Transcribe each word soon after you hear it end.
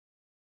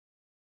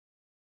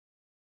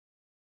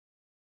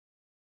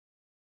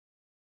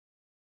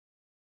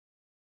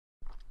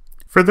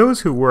For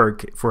those who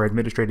work for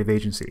administrative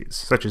agencies,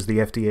 such as the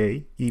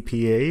FDA,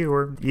 EPA,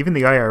 or even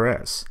the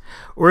IRS,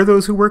 or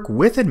those who work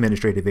with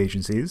administrative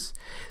agencies,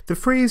 the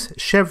phrase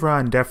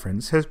Chevron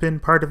deference has been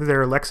part of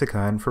their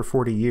lexicon for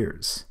 40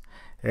 years.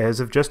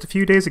 As of just a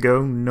few days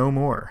ago, no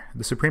more.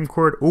 The Supreme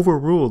Court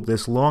overruled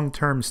this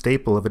long-term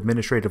staple of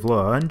administrative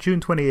law on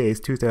June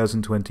 28,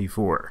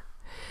 2024.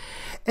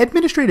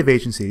 Administrative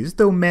agencies,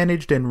 though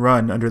managed and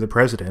run under the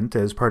President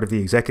as part of the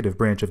executive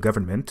branch of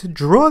government,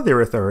 draw their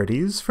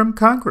authorities from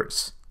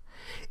Congress.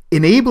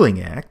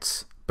 Enabling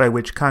acts, by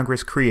which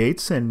Congress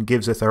creates and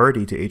gives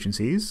authority to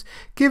agencies,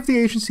 give the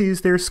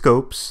agencies their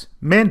scopes,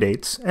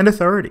 mandates, and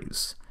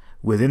authorities.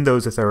 Within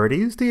those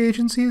authorities, the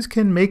agencies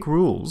can make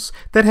rules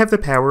that have the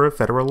power of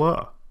federal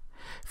law.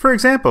 For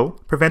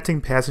example,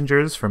 preventing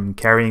passengers from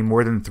carrying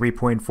more than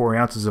 3.4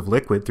 ounces of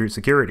liquid through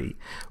security,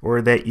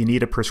 or that you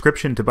need a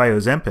prescription to buy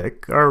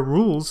Ozempic, are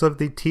rules of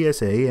the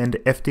TSA and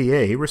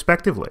FDA,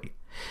 respectively.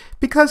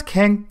 Because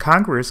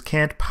Congress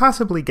can't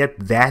possibly get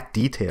that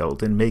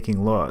detailed in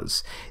making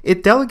laws,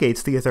 it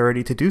delegates the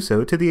authority to do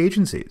so to the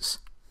agencies.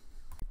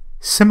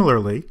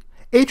 Similarly,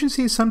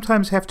 agencies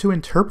sometimes have to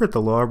interpret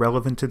the law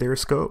relevant to their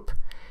scope.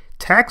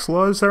 Tax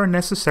laws are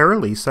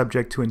necessarily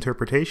subject to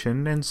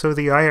interpretation, and so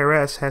the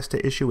IRS has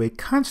to issue a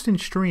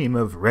constant stream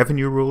of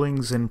revenue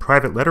rulings and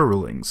private letter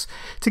rulings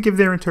to give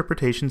their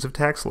interpretations of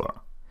tax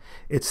law.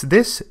 It's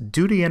this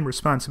duty and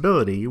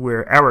responsibility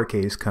where our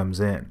case comes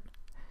in.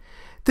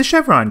 The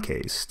Chevron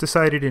case,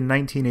 decided in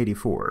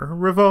 1984,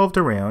 revolved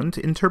around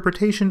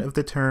interpretation of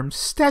the term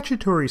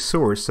statutory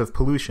source of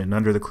pollution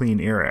under the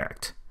Clean Air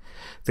Act.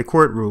 The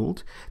court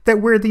ruled that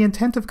where the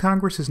intent of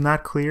Congress is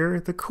not clear,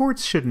 the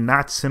courts should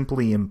not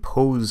simply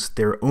impose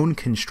their own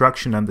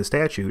construction on the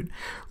statute.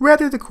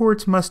 Rather, the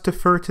courts must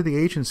defer to the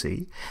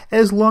agency,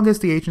 as long as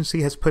the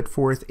agency has put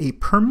forth a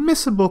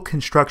permissible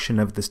construction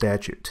of the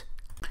statute.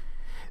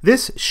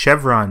 This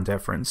Chevron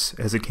deference,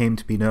 as it came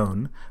to be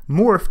known,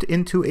 morphed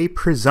into a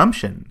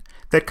presumption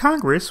that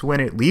Congress,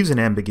 when it leaves an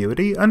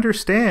ambiguity,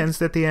 understands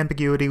that the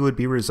ambiguity would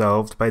be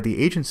resolved by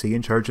the agency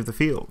in charge of the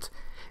field,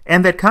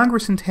 and that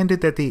Congress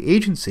intended that the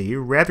agency,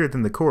 rather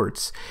than the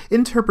courts,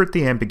 interpret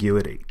the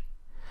ambiguity.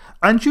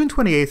 On June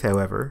 28th,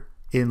 however,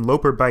 in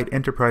Loper Bite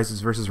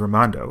Enterprises v.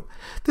 Raimondo,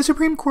 the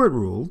Supreme Court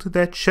ruled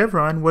that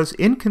Chevron was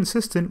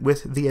inconsistent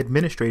with the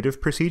Administrative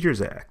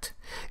Procedures Act,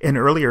 an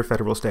earlier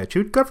federal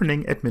statute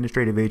governing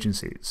administrative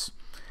agencies.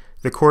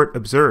 The court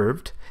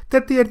observed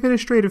that the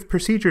Administrative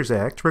Procedures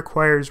Act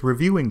requires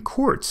reviewing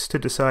courts to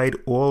decide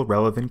all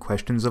relevant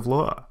questions of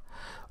law.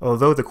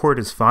 Although the court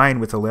is fine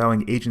with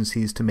allowing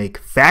agencies to make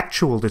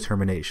factual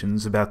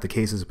determinations about the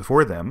cases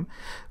before them,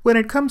 when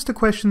it comes to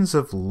questions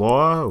of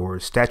law or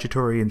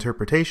statutory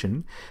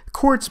interpretation,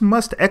 courts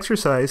must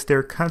exercise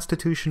their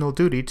constitutional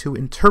duty to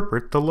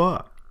interpret the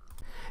law.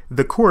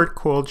 The court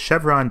called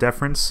Chevron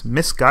deference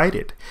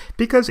misguided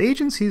because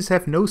agencies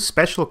have no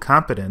special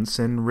competence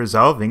in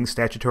resolving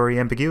statutory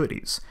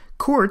ambiguities.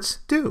 Courts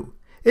do.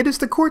 It is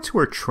the courts who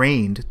are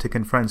trained to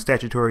confront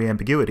statutory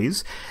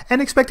ambiguities and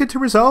expected to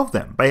resolve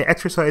them by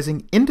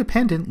exercising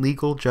independent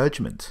legal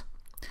judgment.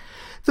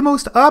 The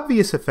most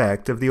obvious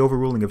effect of the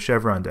overruling of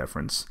Chevron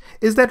deference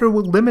is that it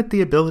will limit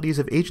the abilities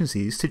of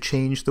agencies to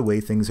change the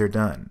way things are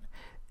done.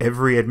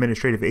 Every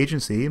administrative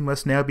agency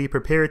must now be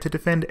prepared to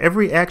defend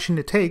every action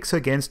it takes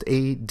against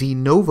a de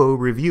novo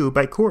review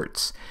by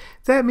courts.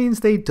 That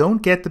means they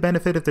don't get the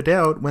benefit of the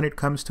doubt when it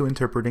comes to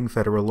interpreting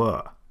federal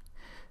law.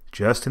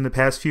 Just in the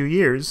past few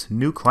years,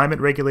 new climate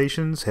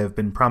regulations have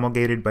been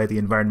promulgated by the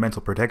Environmental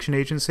Protection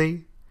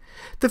Agency,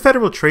 the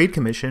Federal Trade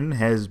Commission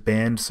has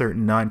banned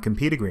certain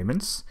non-compete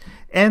agreements,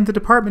 and the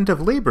Department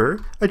of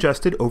Labor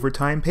adjusted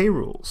overtime pay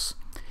rules.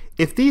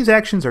 If these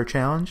actions are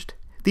challenged,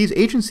 these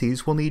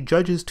agencies will need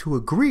judges to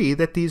agree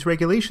that these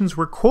regulations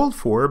were called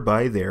for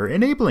by their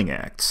enabling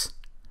acts.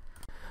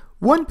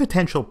 One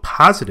potential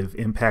positive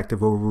impact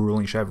of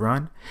overruling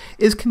Chevron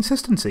is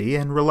consistency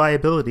and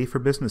reliability for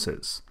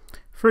businesses.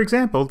 For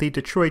example, the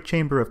Detroit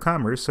Chamber of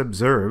Commerce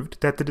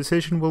observed that the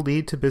decision will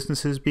lead to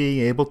businesses being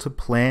able to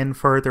plan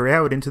farther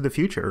out into the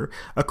future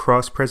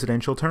across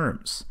presidential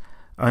terms.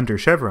 Under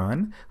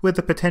Chevron, with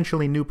a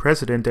potentially new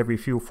president every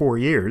 4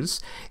 years,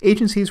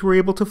 agencies were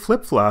able to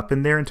flip-flop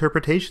in their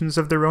interpretations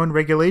of their own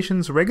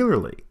regulations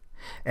regularly,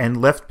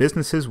 and left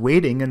businesses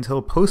waiting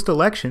until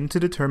post-election to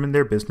determine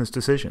their business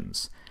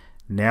decisions.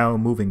 Now,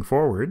 moving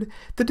forward,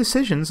 the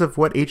decisions of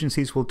what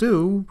agencies will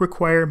do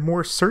require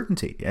more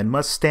certainty and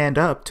must stand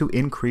up to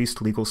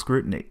increased legal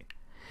scrutiny.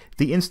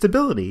 The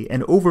instability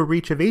and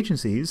overreach of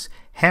agencies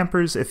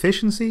hampers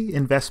efficiency,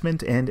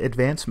 investment, and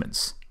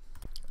advancements.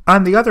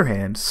 On the other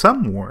hand,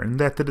 some warn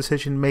that the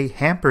decision may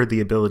hamper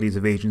the abilities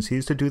of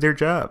agencies to do their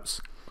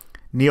jobs.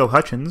 Neil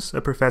Hutchins, a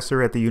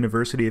professor at the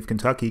University of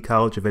Kentucky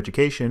College of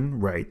Education,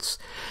 writes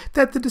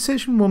that the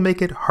decision will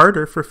make it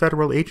harder for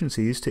federal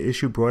agencies to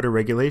issue broader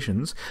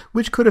regulations,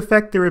 which could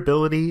affect their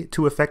ability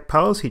to affect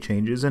policy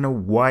changes in a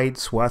wide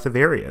swath of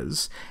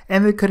areas,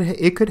 and it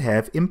could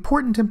have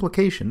important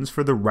implications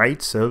for the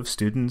rights of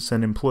students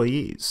and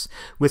employees,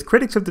 with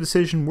critics of the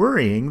decision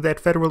worrying that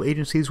federal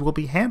agencies will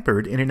be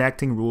hampered in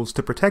enacting rules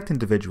to protect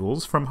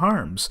individuals from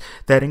harms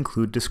that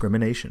include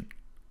discrimination.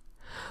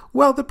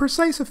 While the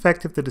precise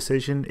effect of the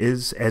decision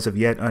is as of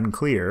yet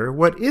unclear,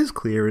 what is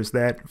clear is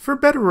that, for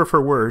better or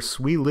for worse,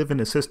 we live in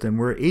a system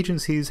where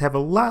agencies have a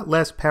lot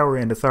less power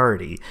and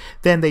authority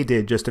than they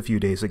did just a few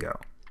days ago.